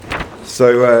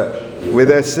We're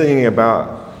there singing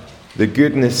about the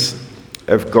goodness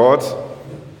of God.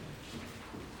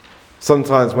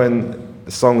 Sometimes when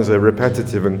songs are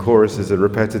repetitive and choruses are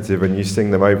repetitive and you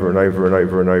sing them over and over and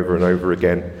over and over and over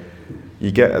again,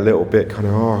 you get a little bit kind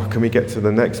of, oh, can we get to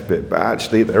the next bit? But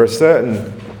actually there are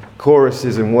certain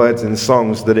choruses and words in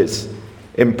songs that it's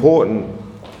important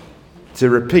to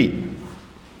repeat.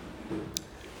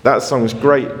 That song's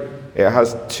great. It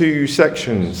has two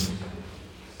sections,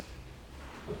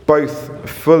 both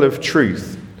full of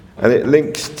truth, and it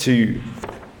links to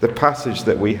the passage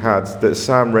that we had that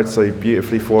Sam read so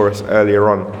beautifully for us earlier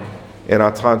on in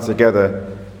our time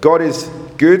together. God is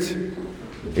good.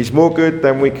 He's more good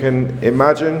than we can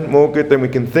imagine, more good than we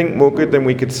can think, more good than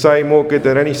we could say, more good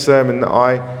than any sermon that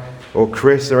I or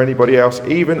Chris or anybody else,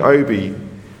 even Obi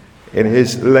in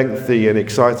his lengthy and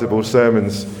excitable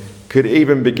sermons, could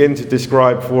even begin to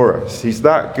describe for us. He's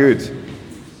that good,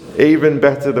 even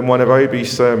better than one of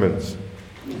Obi's sermons.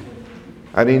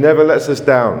 And he never lets us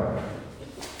down.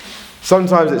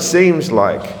 Sometimes it seems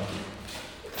like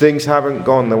things haven't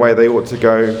gone the way they ought to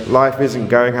go. Life isn't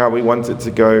going how we want it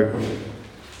to go.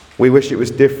 We wish it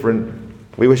was different.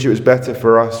 We wish it was better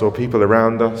for us or people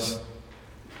around us.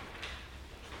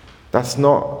 That's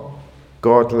not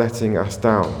God letting us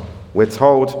down. We're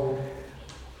told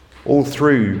all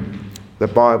through the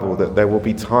Bible that there will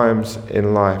be times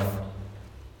in life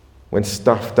when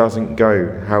stuff doesn't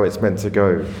go how it's meant to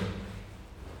go,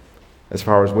 as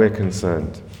far as we're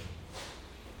concerned.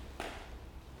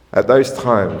 At those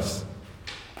times,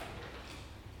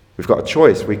 we've got a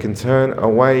choice. We can turn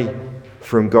away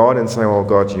from God and say, oh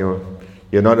God,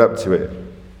 you're not up to it.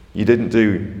 You didn't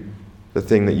do the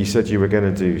thing that you said you were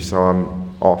going to do, so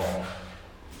I'm off.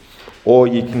 Or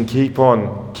you can keep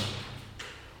on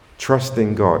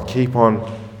trusting God. Keep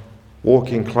on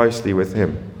walking closely with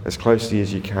Him, as closely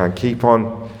as you can. Keep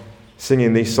on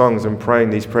singing these songs and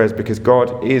praying these prayers, because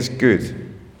God is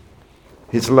good.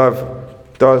 His love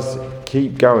does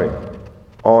keep going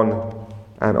on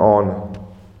and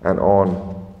on and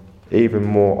on, even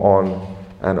more on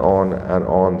and on and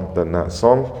on than that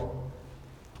song,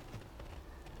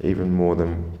 even more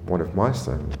than one of my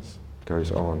sermons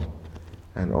goes on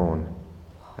and on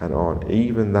and on,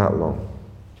 even that long.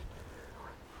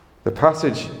 The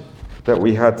passage that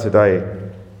we had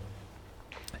today,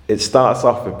 it starts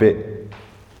off a bit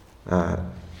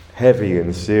heavy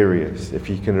and serious, if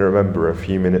you can remember a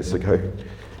few minutes ago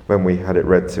when we had it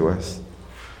read to us.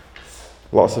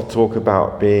 Lots of talk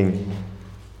about being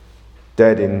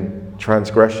dead in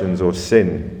transgressions or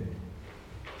sin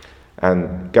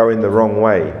and going the wrong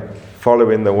way,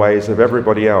 following the ways of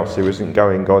everybody else who isn't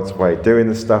going God's way, doing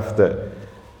the stuff that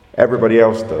everybody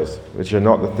else does, which are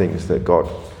not the things that God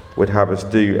would have us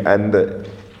do, and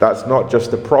that's not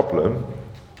just a problem.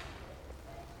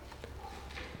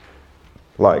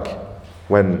 Like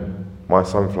when my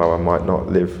sunflower might not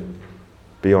live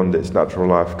beyond its natural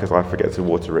life because I forget to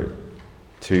water it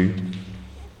too.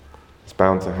 It's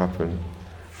bound to happen.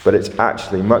 But it's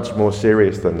actually much more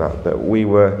serious than that we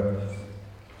were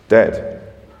dead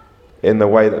in the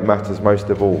way that matters most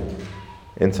of all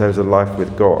in terms of life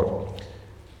with God.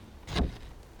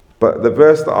 But the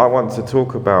verse that I want to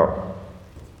talk about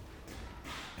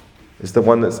is the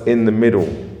one that's in the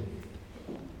middle.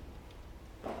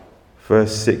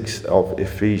 Verse 6 of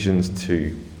Ephesians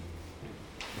 2.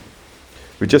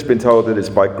 We've just been told that it's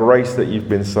by grace that you've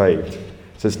been saved.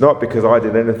 So it's not because I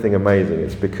did anything amazing,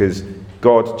 it's because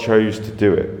God chose to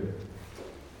do it.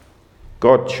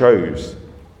 God chose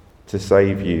to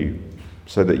save you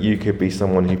so that you could be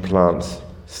someone who plants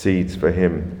seeds for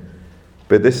Him.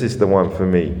 But this is the one for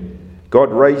me.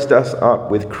 God raised us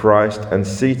up with Christ and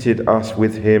seated us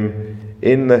with Him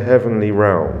in the heavenly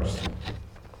realms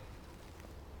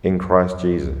in Christ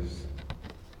Jesus.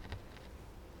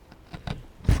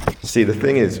 See, the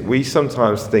thing is, we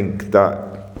sometimes think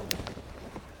that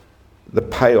the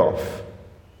payoff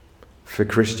for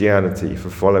Christianity, for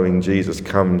following Jesus,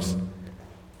 comes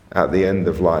at the end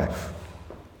of life,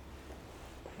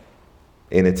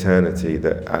 in eternity,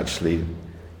 that actually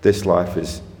this life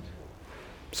it's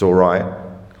all right,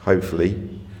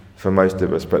 hopefully, for most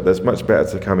of us, but there's much better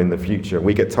to come in the future.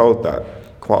 We get told that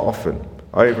quite often,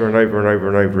 over and over and over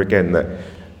and over again, that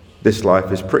this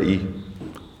life is pretty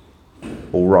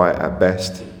all right at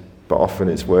best, but often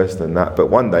it's worse than that. But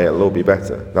one day it'll all be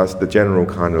better. That's the general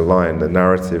kind of line, the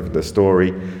narrative, the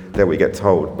story that we get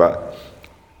told. But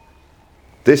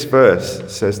this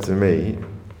verse says to me,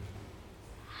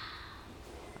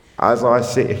 as I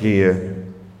sit here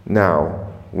now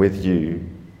with you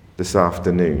this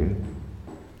afternoon,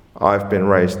 I've been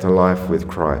raised to life with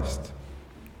Christ.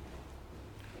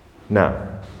 Now,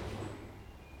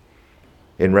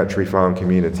 in Rectory Farm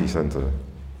Community Centre.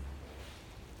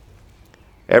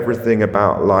 Everything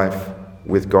about life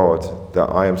with God that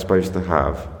I am supposed to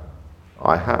have,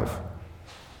 I have.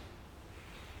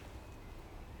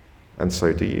 And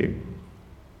so do you.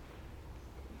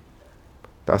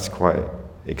 That's quite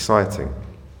exciting.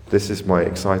 This is my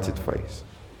excited face.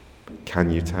 Can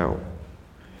you tell?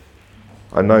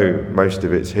 I know most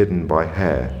of it's hidden by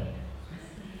hair,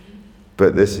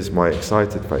 but this is my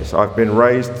excited face. I've been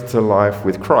raised to life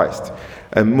with Christ.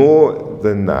 And more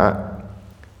than that,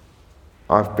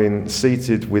 I've been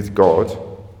seated with God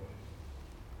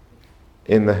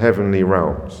in the heavenly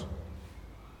realms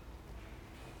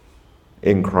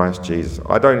in Christ Jesus.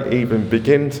 I don't even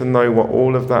begin to know what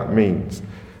all of that means,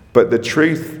 but the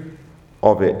truth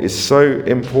of it is so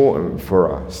important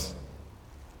for us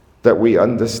that we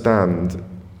understand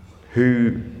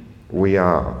who we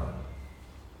are.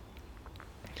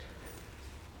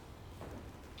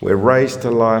 We're raised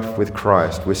to life with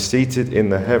Christ. We're seated in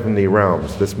the heavenly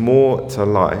realms. There's more to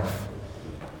life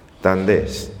than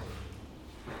this.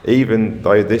 Even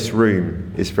though this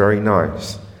room is very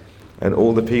nice, and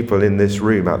all the people in this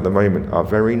room at the moment are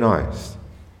very nice,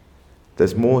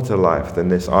 there's more to life than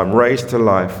this. I'm raised to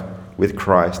life with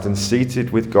Christ and seated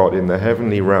with God in the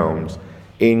heavenly realms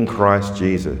in Christ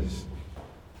Jesus.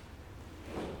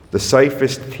 The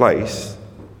safest place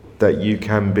that you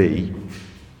can be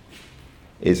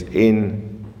is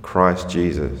in Christ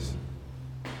Jesus.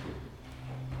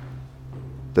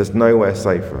 There's nowhere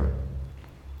safer.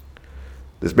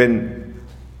 There's been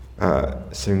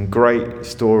some great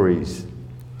stories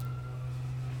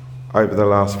over the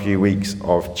last few weeks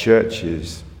of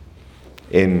churches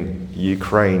in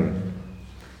Ukraine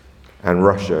and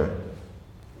Russia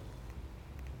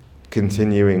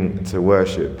continuing to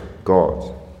worship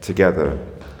God together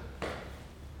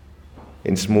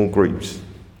in small groups,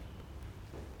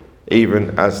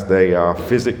 even as they are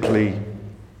physically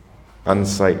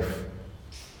unsafe.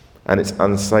 And it's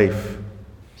unsafe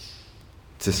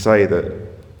to say that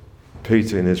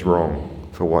Putin is wrong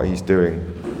for what he's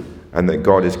doing and that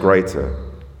God is greater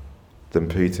than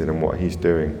Putin and what he's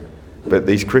doing. But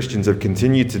these Christians have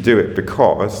continued to do it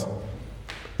because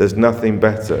there's nothing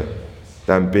better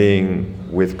than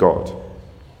being with God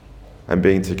and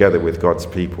being together with God's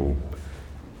people.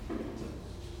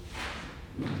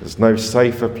 There's no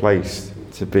safer place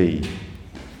to be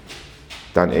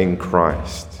than in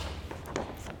Christ.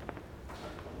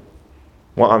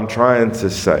 What I'm trying to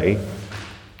say,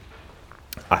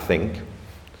 I think,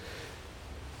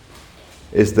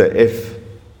 is that if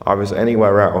I was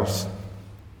anywhere else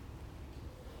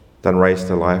than raised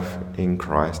to life in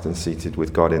Christ and seated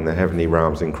with God in the heavenly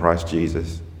realms in Christ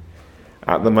Jesus,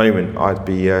 at the moment I'd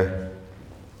be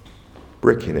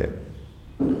bricking it.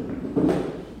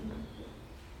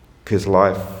 Because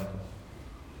life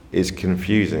is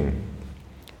confusing,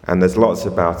 and there's lots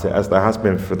about it, as there has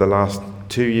been for the last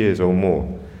 2 years or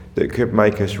more, that could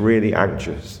make us really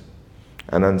anxious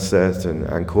and uncertain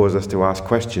and cause us to ask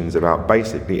questions about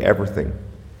basically everything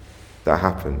that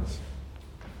happens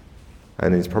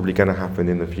and is probably going to happen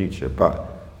in the future. But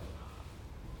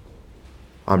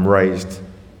I'm raised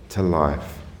to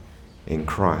life in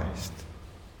Christ.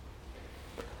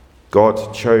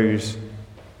 God chose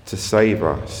to save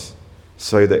us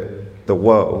so that the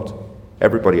world,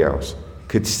 everybody else,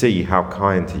 could see how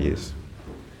kind he is.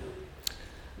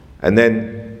 And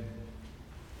then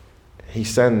he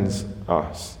sends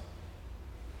us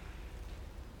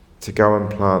to go and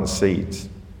plant seeds.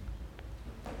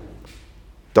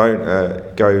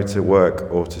 Don't go to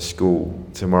work or to school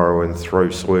tomorrow and throw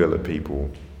soil at people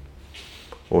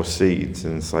or seeds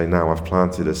and say, now I've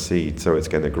planted a seed so it's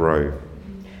going to grow.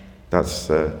 That's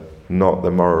not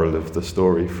the moral of the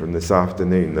story from this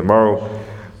afternoon. The moral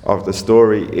of the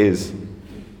story is,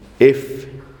 if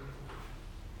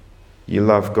you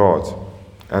love God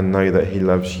and know that he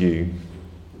loves you,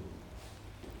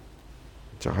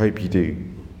 which I hope you do,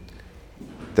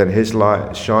 then his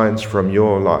light shines from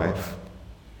your life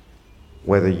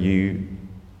whether you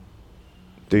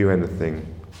do anything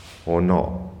or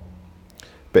not.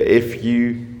 But if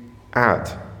you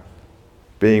add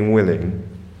being willing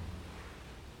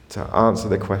to answer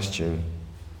the question,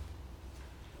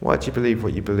 why do you believe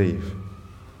what you believe?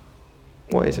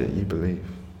 What is it you believe?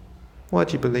 Why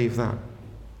do you believe that?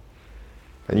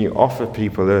 And you offer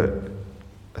people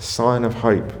a sign of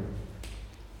hope.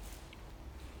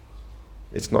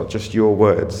 It's not just your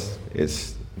words,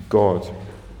 it's God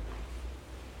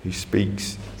who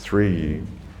speaks through you.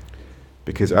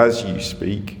 Because as you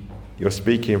speak, you're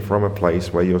speaking from a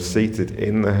place where you're seated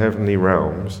in the heavenly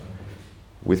realms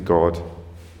with God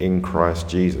in Christ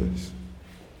Jesus.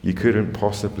 you couldn't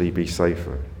possibly be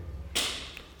safer.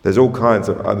 There's all kinds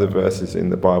of other verses in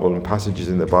the Bible and passages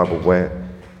in the Bible where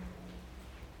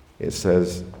it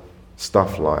says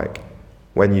stuff like,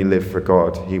 when you live for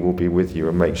God, he will be with you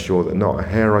and make sure that not a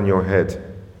hair on your head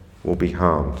will be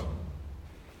harmed.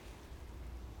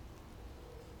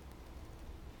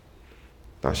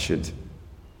 That should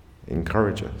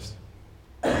encourage us,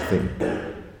 I think.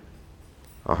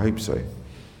 I hope so.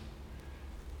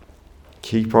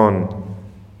 Keep on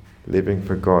living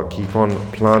for God. Keep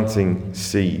on planting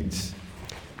seeds.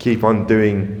 Keep on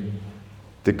doing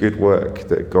the good work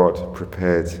that God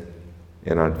prepared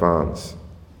in advance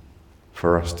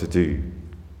for us to do.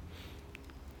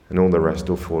 And all the rest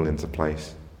will fall into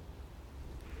place.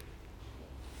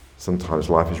 Sometimes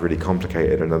life is really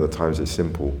complicated and other times it's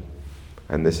simple.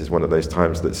 And this is one of those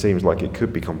times that seems like it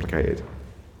could be complicated,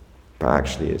 but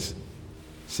actually it's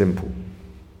simple.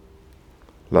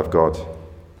 Love God,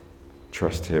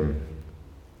 trust him,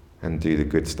 and do the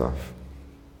good stuff.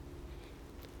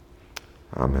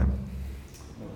 Amen.